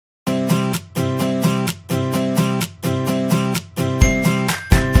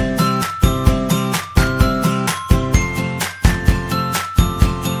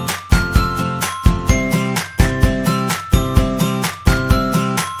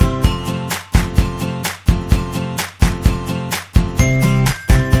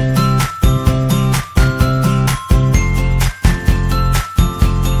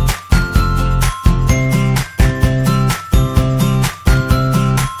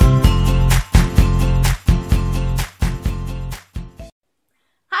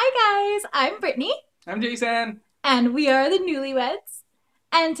guys, I'm Brittany. I'm Jason. And we are the Newlyweds.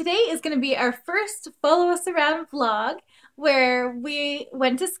 And today is going to be our first Follow Us Around vlog where we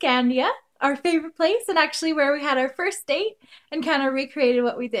went to Scandia, our favorite place, and actually where we had our first date and kind of recreated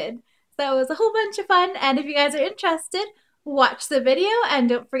what we did. So it was a whole bunch of fun, and if you guys are interested, watch the video and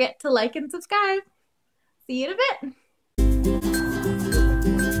don't forget to like and subscribe. See you in a bit.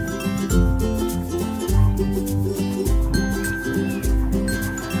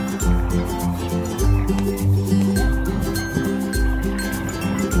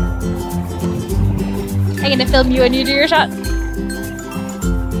 I'm gonna film you when you do your shot.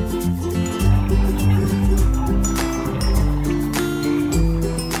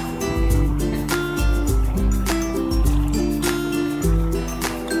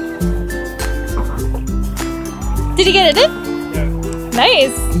 Did you get it in? Yeah.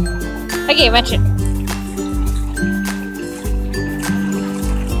 Nice. Okay, watch it.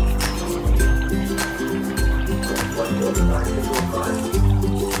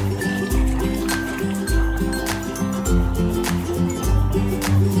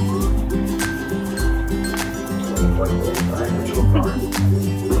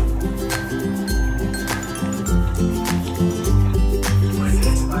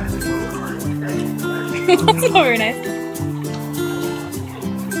 That's not very nice.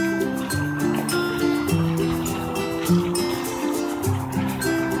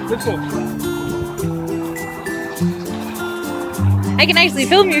 This one. I can actually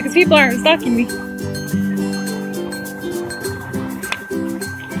film you because people aren't stalking me.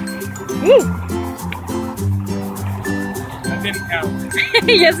 Ooh! That didn't count.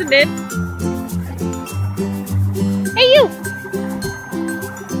 Yes, it did. Hey, you!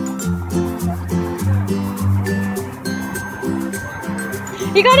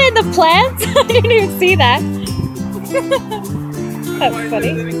 You got it in the plants? I didn't even see that. That's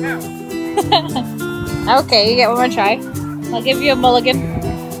funny. Okay, you get one more try. I'll give you a mulligan.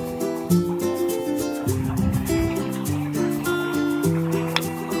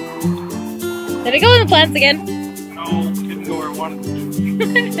 Did it go in the plants again? No, didn't go where I wanted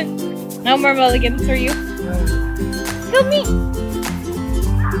to. No more mulligans for you. Help me!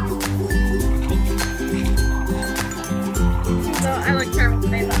 So I look terrible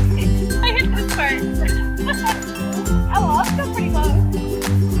today, though. I hit this part. I lost it pretty close.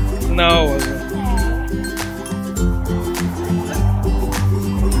 No, it wasn't.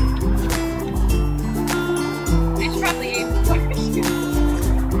 I should probably aim for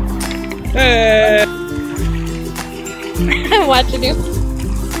Hey! I'm watching you.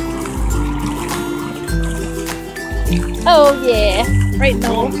 Oh yeah, right in the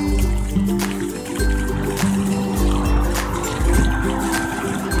hole.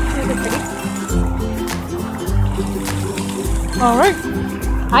 Alright.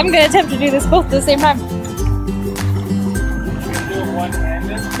 I'm gonna attempt to do this both at the same time. You can do it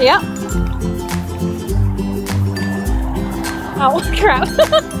one-handed. Yeah. Oh crap.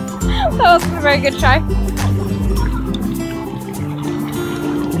 That wasn't a very good try.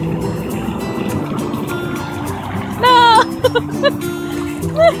 No!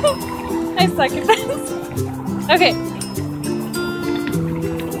 I suck at this. Okay.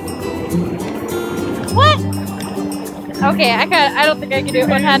 What? Okay, I don't think I can do it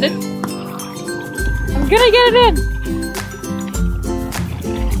one-handed. I'm gonna get it in.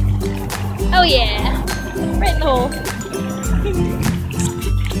 Oh yeah. Right in the hole.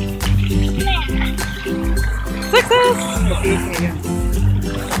 Success!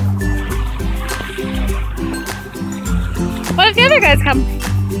 What if the other guys come?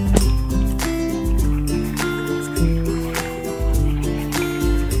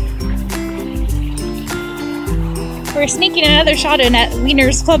 We're sneaking another shot in at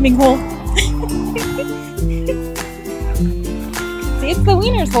Wiener's clubbing hole. See, it's the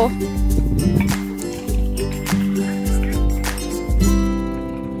Wiener's hole.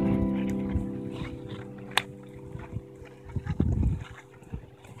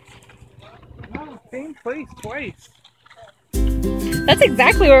 Oh, same place twice. That's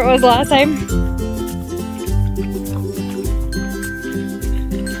exactly where it was last time.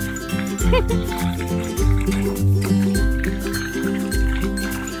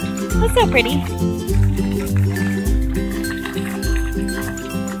 That's so pretty.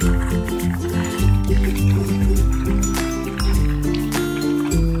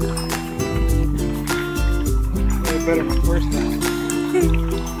 Better my first time.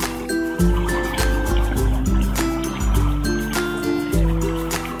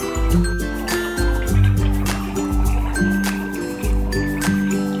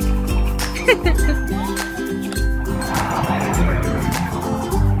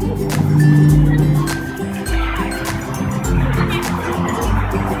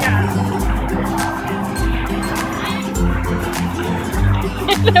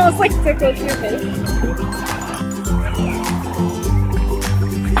 That was like so close to your face.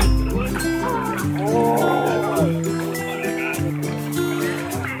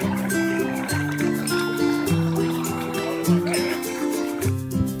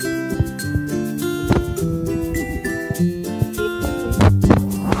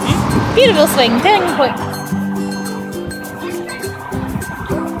 Beautiful swing, 10 points.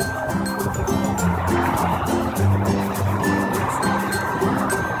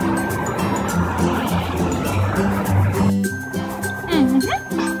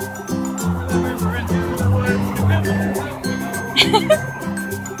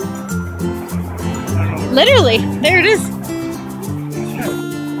 Literally, there it is.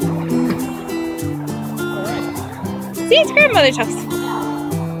 See, it's grandmother's house.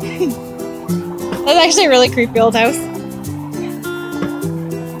 That's actually a really creepy old house.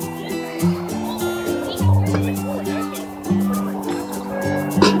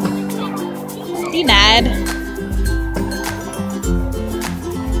 Denied.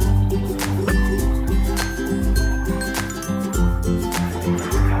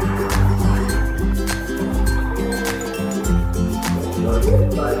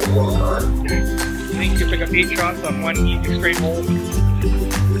 I think you pick up 8 shots on one easy straight hole.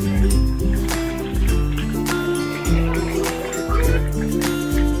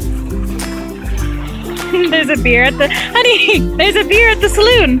 There's a beer at the honey. There's a beer at the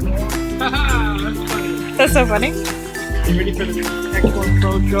saloon. That's funny. That's so funny. You ready for the excellent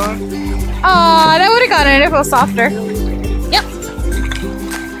pro shot? Aw, that would have gotten it if it was softer. Yep.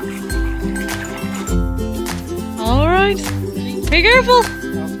 All right. Be careful.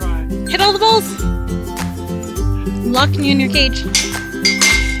 I'll try. Hit all the balls. I'm locking you in your cage.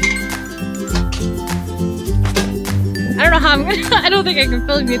 I don't know how I'm gonna. I don't think I can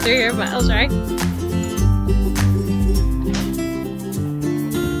film you through here, but I'll try.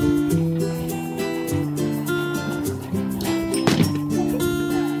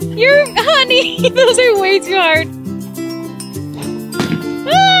 You're honey. Those are way too hard.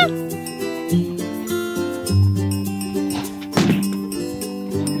 Ah!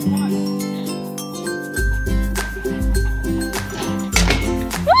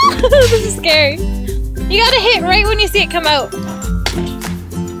 This is scary. You gotta hit right when you see it come out.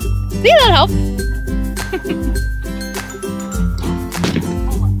 See, that helped.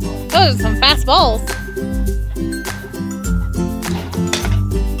 Those are some fast balls.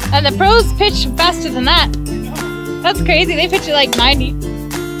 And the pros pitch faster than that. That's crazy. They pitch it like 90.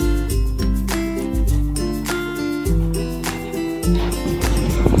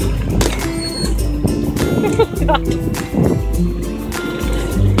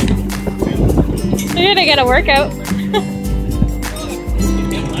 You're gonna get a workout.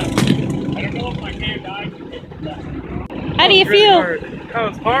 How do you feel? That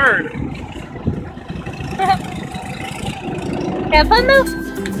was hard. Have fun though?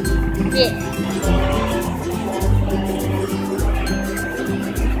 Yeah.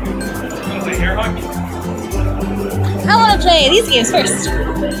 Air hockey? I want to play these games first.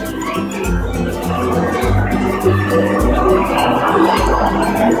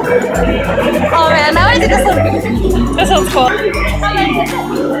 Oh man, now I do this one. This one's cool.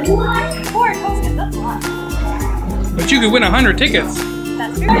 But you could win 100 tickets.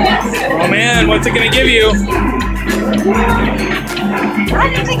 That's true. Oh man, what's it gonna give you?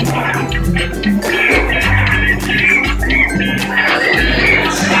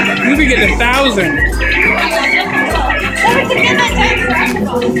 You could get 1,000.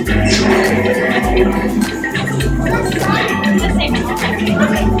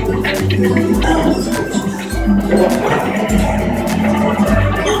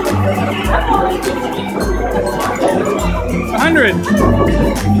 $100.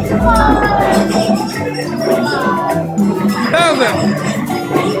 1,000.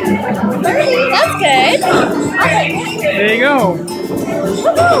 That's good. There you go.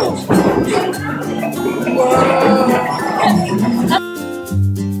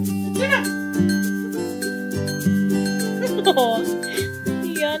 Oh,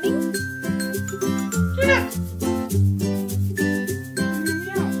 yawning.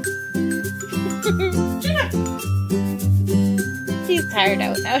 She's tired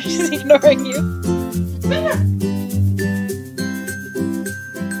out now. She's ignoring you.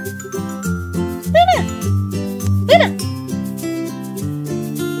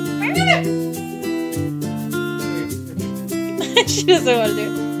 She doesn't want to do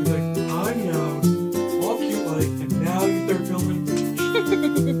it. He's like, I'm young, all cute like, and now you start filming.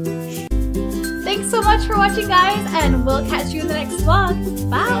 Thanks so much for watching, guys, and we'll catch you in the next vlog.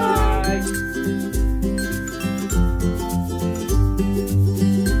 Bye!